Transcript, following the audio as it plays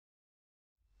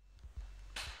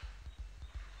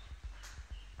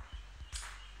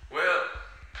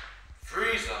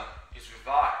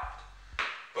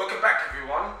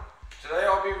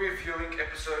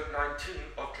episode 19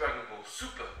 of Dragon Ball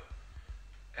Super.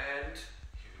 And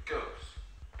here it goes.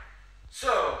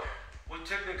 So, we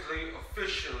technically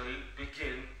officially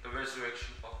begin the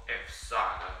resurrection of F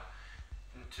Saga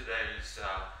in today's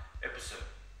episode.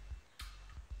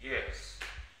 Yes,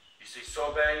 you see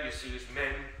Sobe, you see his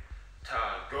men,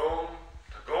 Tagoma,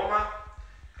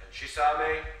 and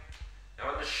Shisame. They're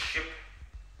on the ship,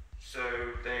 so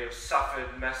they have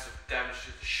suffered massive damage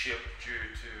to the ship due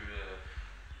to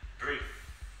a brief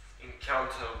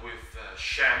encounter with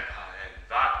Champa and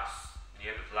Varus in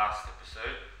the end of the last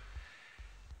episode.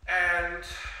 And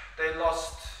they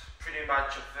lost pretty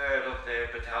much a third of their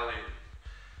battalion,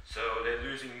 so they're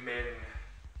losing men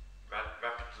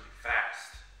rapidly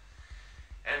fast.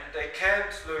 And they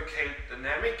can't locate the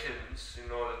Namekins in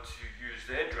order to use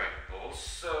their Dragon Balls,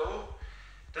 so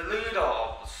the leader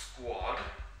of the squad,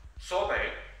 Sobe,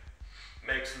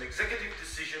 makes an executive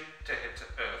decision to head to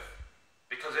Earth,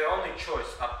 because their only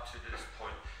choice up to this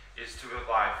point is to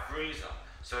revive Frieza,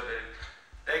 so that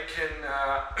they can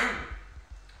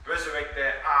resurrect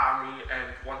their army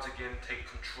and once again take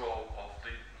control of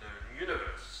the known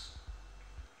universe.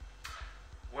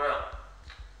 Well,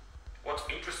 what's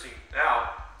interesting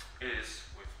now is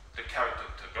with the character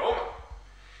Tagoma.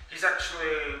 He's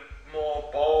actually more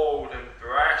bold and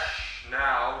brash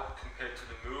now compared to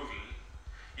the movie.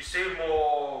 You see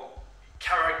more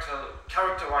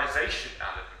characterization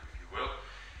out of him, if you will.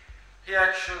 He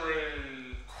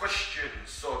actually questions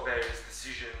Sobe's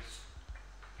decisions.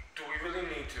 Do we really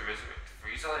need to resurrect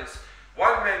Frieza? Is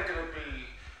one man going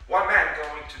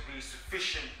to be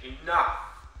sufficient enough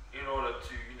in order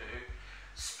to,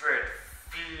 spread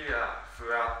fear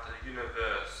throughout the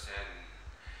universe and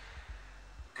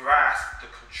grasp the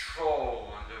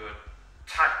control under a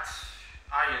tight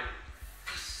iron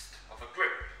fist of a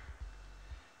grip?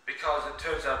 Because it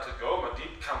turns out Tagoma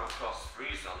did come across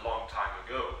Frieza a long time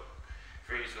ago.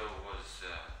 Frieza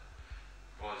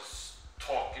was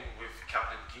talking with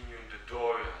Captain Ginyu and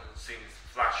Dodoria and seeing his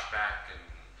flashback, and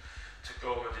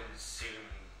Tagoma didn't seem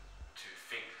to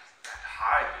think that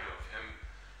highly of him.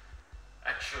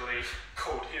 Actually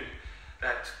called him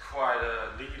that quite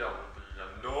a leader would be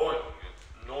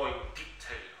annoying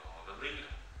dictator of a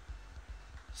leader.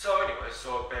 So anyway,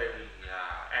 Sobe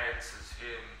answers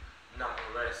him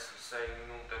nonetheless,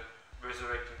 saying that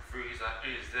resurrecting Frieza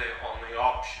is their only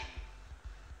option,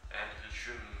 and he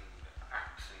shouldn't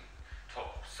act and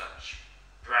talk such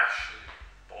brashly,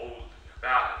 boldly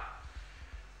about it.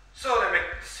 So they make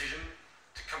the decision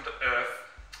to come to Earth,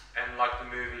 and like the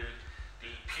movie,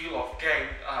 the Peel-Off gang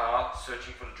are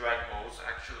searching for the Dragon Balls.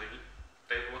 Actually,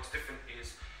 what's different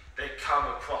is they come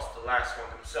across the last one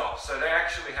themselves, so they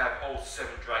actually have all 7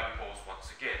 Dragon Balls once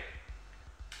again.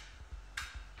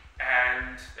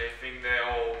 And they think they're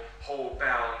all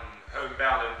homebound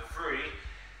and free.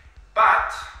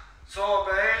 But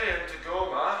Sobe and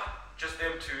Tagoma, just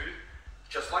them two,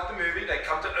 just like the movie, they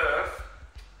come to Earth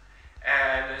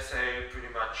and they say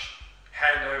pretty much,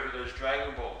 hand over those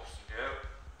Dragon Balls.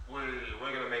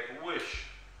 We're going to make a wish.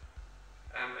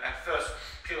 And at first,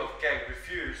 Peel-Off gang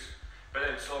refuse, but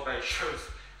then Sobe shows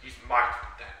his might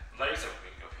with that laser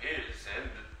wing of his,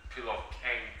 and the Peel-Off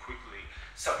gang quickly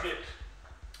submit.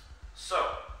 So,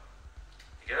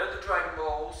 they get out the Dragon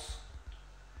Balls,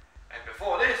 and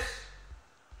before this,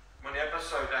 when the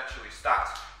episode actually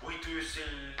starts, we do see,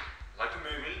 like the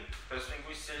movie, first thing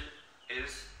we see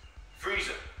is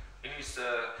Frieza in his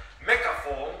mecha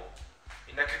form,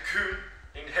 in a cocoon,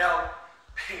 in hell,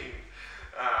 being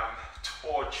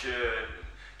tortured,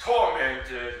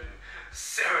 tormented, and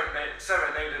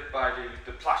serenaded by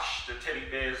the plush, the teddy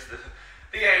bears,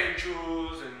 the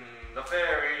angels, and the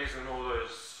fairies, and all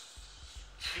those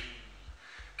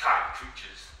kind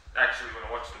creatures. Actually, when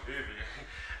I watched the movie,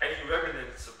 any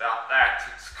remnants about that,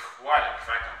 it's quite a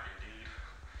crack-up indeed.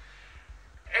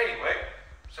 Anyway,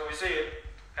 so we see it,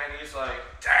 and he's like,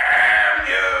 "Damn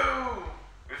you!"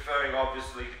 referring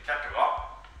obviously to Kakarot.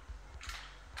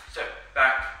 So,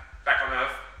 back on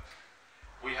Earth,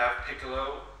 we have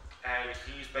Piccolo, and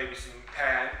he's babysitting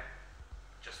Pan,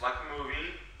 just like the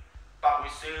movie, but we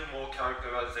see more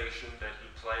characterization that he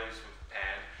plays with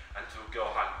Pan until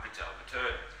Gohan and Vita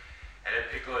return. And then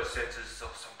Piccolo senses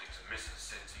something's amiss and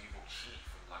sends evil chi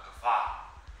from like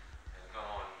afar. And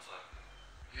Gohan's like,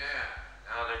 yeah,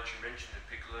 now that you mention it,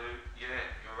 Piccolo, yeah,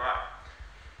 you're right.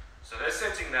 So they're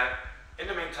sensing that. In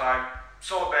the meantime,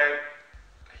 Sobe,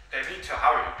 they need to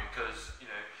hurry because,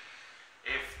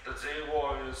 if the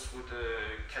Z-Warriors would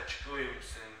catch a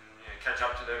glimpse and catch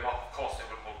up to them, of course they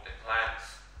would halt their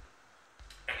plans.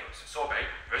 Anyway, so Sobe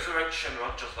resurrects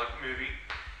Shenron just like the movie,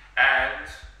 and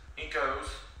he goes,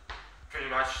 pretty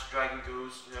much Dragon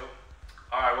goes,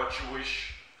 alright, what's your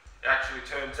wish? It actually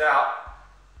turns out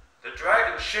the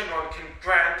dragon Shenron can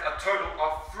grant a total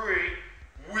of 3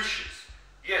 wishes.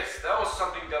 Yes, that was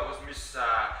something that was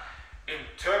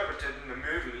misinterpreted in the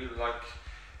movie. Like,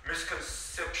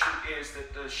 misconception is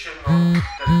that the Shenron,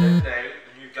 that Dende,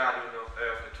 the new guardian of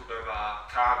Earth that took over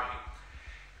Kami,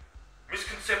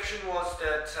 misconception was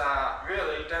that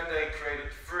really Dende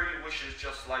created 3 wishes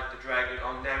just like the dragon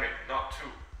on Namek, not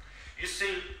 2. You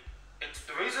see, it's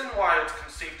the reason why it's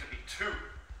conceived to be 2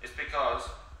 is because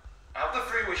of the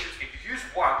 3 wishes, if you use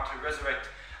 1 to resurrect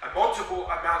a multiple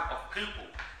amount of people,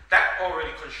 that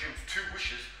already consumes 2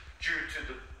 wishes due to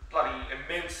the bloody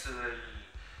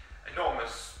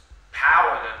enormous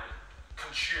power that it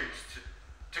consumes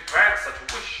to grant such a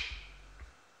wish.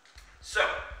 So,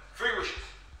 3 wishes.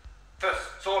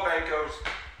 First, Sorbet goes,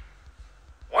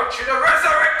 want you to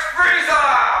resurrect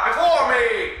Frieza before me!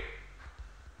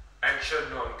 And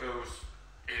Shenron goes,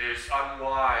 it is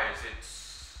unwise,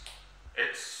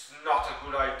 it's not a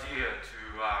good idea to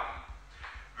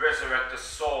resurrect a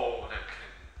soul that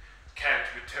can't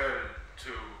return to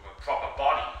a proper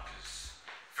body, because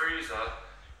Frieza,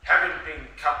 having been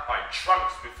cut by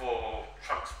Trunks before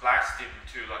Trunks blasted him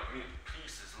into like million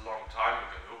pieces a long time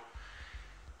ago,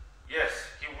 yes,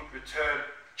 he would return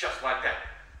just like that,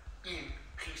 in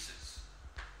pieces.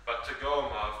 But to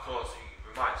Goma, of course, he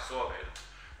reminds Sorbet,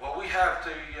 well, we have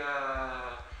the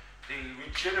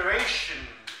regeneration,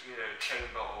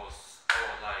 chamber or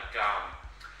like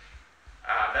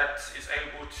that is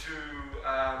able to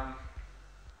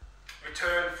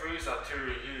return Frieza to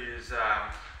his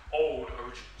old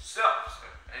original self. So,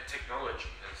 and technology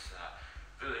has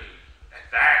really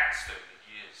advanced over the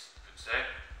years, you could say.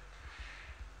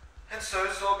 And so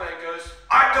Sorbet goes,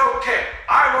 I don't care,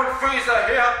 I want Frieza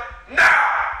here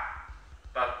now!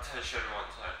 But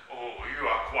Shenron's like, oh, you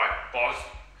are quite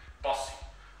bossy.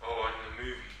 Oh, in the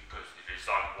movie, because it is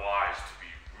unwise to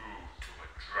be rude to a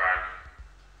dragon.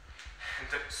 And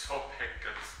then Sorbet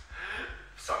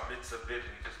submits a bit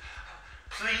and goes,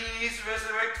 please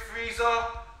resurrect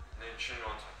Frieza. And then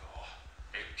Shenron's like, oh,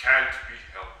 it can't be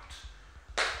helped.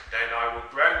 Then I will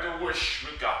grant the wish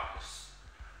regardless.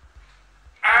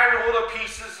 And all the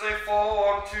pieces, they fall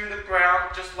onto the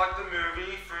ground, just like the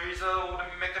movie. Frieza, all the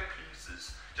mecha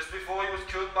pieces. Just before he was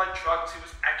killed by Trunks, he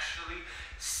was actually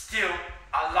still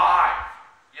alive.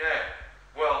 Yeah.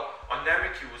 Well, on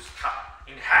Namek he was cut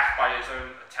in half by his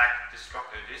own attack,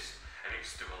 Destructo Disc, and he's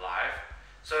still alive.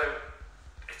 So,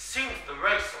 it seems the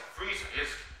race of Frieza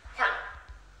is quite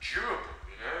durable,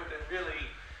 They're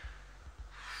really...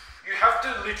 You have to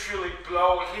literally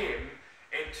blow him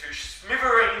into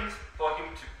smithereens for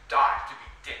him to die, to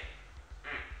be dead.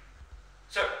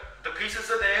 So, the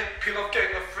pieces are there, Pilaf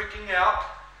Gang are freaking out,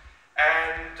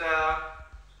 and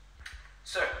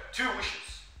so, 2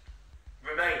 wishes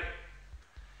remain.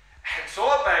 And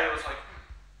Sorbet was like,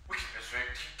 we can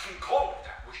resurrect King Kong with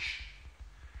that wish.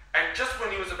 And just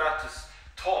when he was about to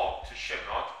talk to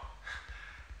Shenron,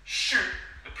 shoot,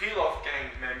 the Pilaf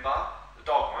Gang member, the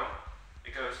dog one,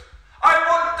 he goes, I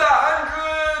want the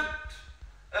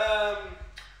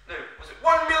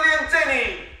 1 million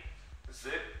Denny! That's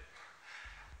it.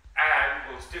 And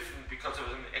it was different because it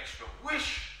was an extra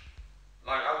wish,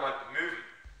 like unlike the movie,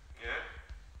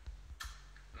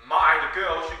 the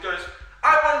girl, she goes,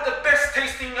 I want the best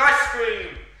tasting ice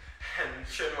cream! And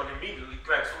Shenron immediately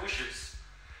grants the wishes.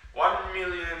 1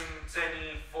 million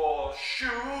zenny for Shu,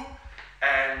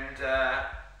 and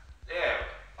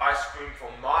ice cream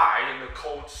for Mai in the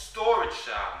cold storage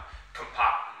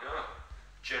compartment.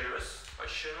 Generous by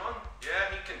Shenron. Yeah,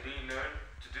 he can be known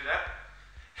to do that.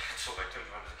 So they turned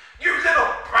around and said, you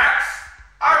little brats!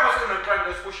 I was going to grant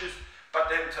those wishes, but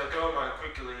then Tagoma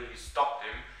quickly stopped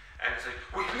him and said,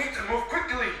 we need to move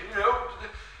quickly, the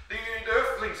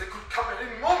Earthlings, they could come at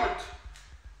any moment.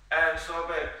 And so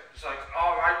it's like,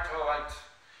 alright.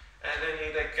 And then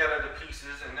they gather the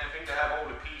pieces, and they think they have all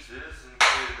the pieces, and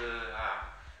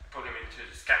put them into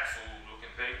this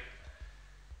capsule-looking thing.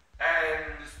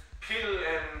 And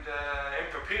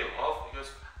Emperor Pilaf, he goes,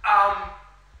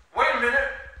 wait a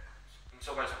minute. And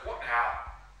somebody's like, what now?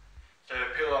 So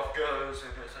Pilaf goes, and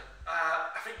goes like,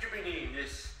 I think you've been eating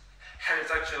this. And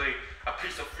it's actually a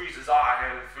piece of Frieza's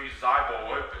eye, and Frieza's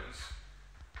eyeball opens.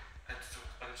 And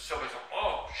somebody's like,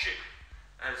 oh, shit.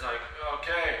 And it's like,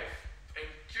 okay, thank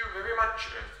you very much,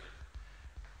 Earthling.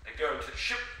 They go into the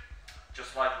ship,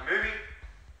 just like the movie.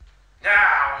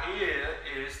 Now, here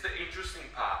is the interesting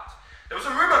part. There was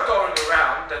a rumor going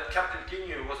around that Captain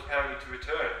Ginyu was apparently to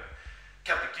return.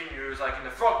 Captain Ginyu is like in the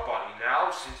frog body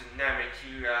now, since in Namek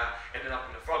he ended up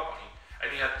in the frog body. And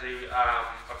he had the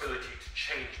ability to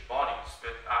change bodies.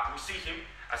 But we see him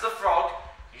as a frog.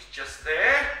 He's just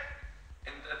there,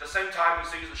 and at the same time he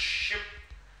sees a ship,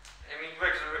 and he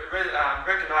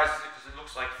recognizes it because it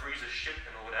looks like Frieza's ship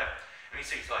and all that. And he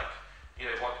sees like, you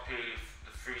know, what the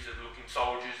Frieza-looking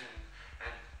soldiers,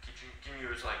 and Ginyu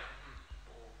is like,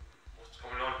 what's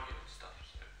going on here and stuff.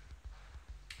 So,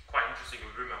 quite interesting. A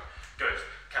rumor goes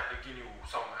Captain Ginyu will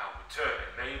somehow return,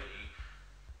 and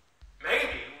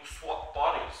maybe we'll swap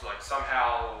bodies. Like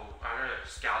somehow, I don't know,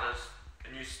 scouters,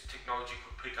 the new technology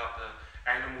could pick up the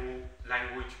animal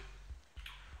language.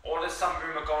 Or there's some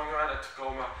rumor going around that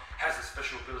Tagoma has a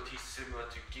special ability similar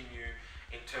to Ginyu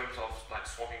in terms of like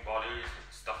swapping bodies and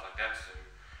stuff like that. So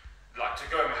like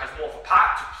Tagoma has more of a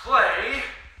part to play,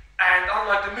 and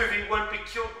unlike the movie, won't be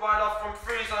killed right off from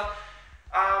Frieza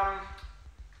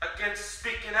against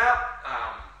speaking out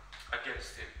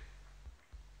against him.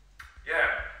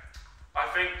 Yeah, I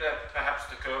think that perhaps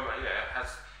Tagoma,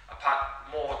 has a part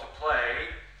more to play,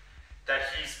 that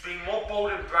he's being more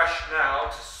bold and brash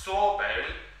now to Sorbet,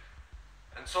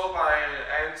 and Sorbet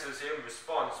answers him,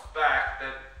 responds back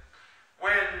that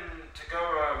when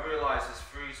Tagoma realizes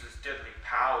Frieza's deadly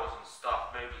powers and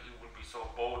stuff, maybe he wouldn't be so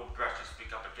bold and brash to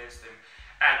speak up against him,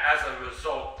 and as a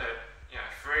result that,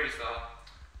 Frieza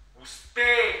will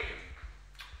spare him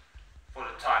for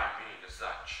the time being as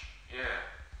such.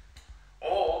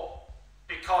 Or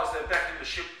because they're back in the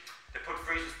ship, they put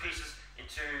Frieza's pieces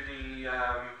into the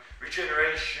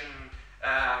regeneration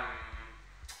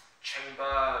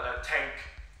chamber tank,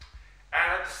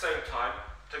 and at the same time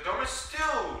Tagoma's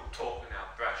still talking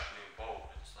out brashly and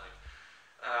bold. It's like,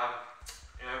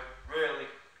 really,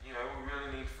 we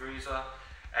really need Frieza.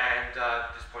 And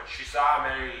at this point,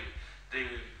 Shizame, the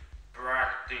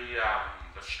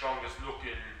strongest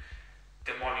looking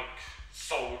demonic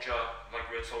soldier, like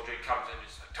Red Soldier, he comes in and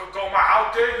he's like, Tagoma,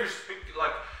 how dare you speak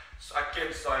like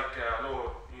against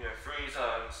Lord,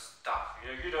 Frieza and stuff.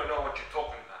 You don't know what you're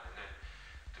talking about. And then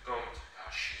Tagoma's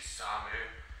like, Shizame.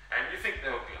 And you think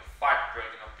there will be a fight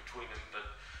breaking up between them, but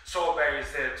Sorbet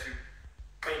is there to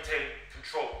maintain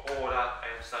control, order,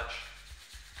 and such.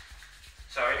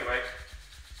 So anyway,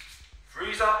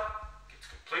 Frieza gets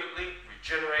completely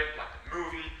regenerated like the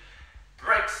movie,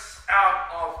 breaks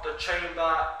out of the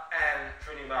chamber, and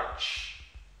pretty much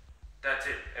that's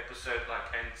it. Episode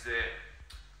ends there.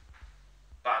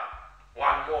 But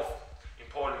one more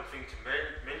important thing to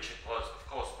mention was, of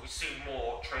course, we see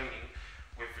more training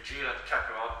with Vegeta the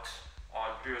Kakarot on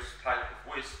Beerus' planet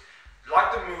of Whis.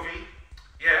 Like the movie,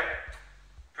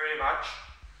 pretty much.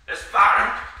 There's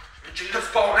fun. Vegeta's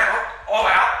going all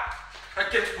out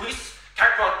against Whis.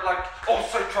 Kakarot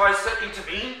also tries to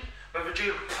intervene, but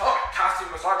Vegeta casts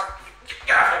him aside.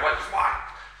 Get out of the way, he's mine.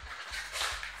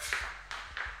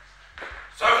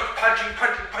 So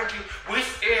punching. Whis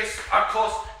is, of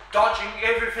course, dodging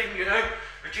everything,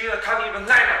 Vegeta can't even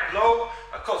land a blow.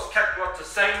 Of course, Kakarot's the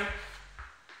same.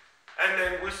 And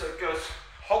then Whis goes,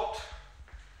 halt.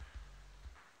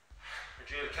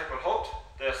 Vegeta, Kakarot, halt.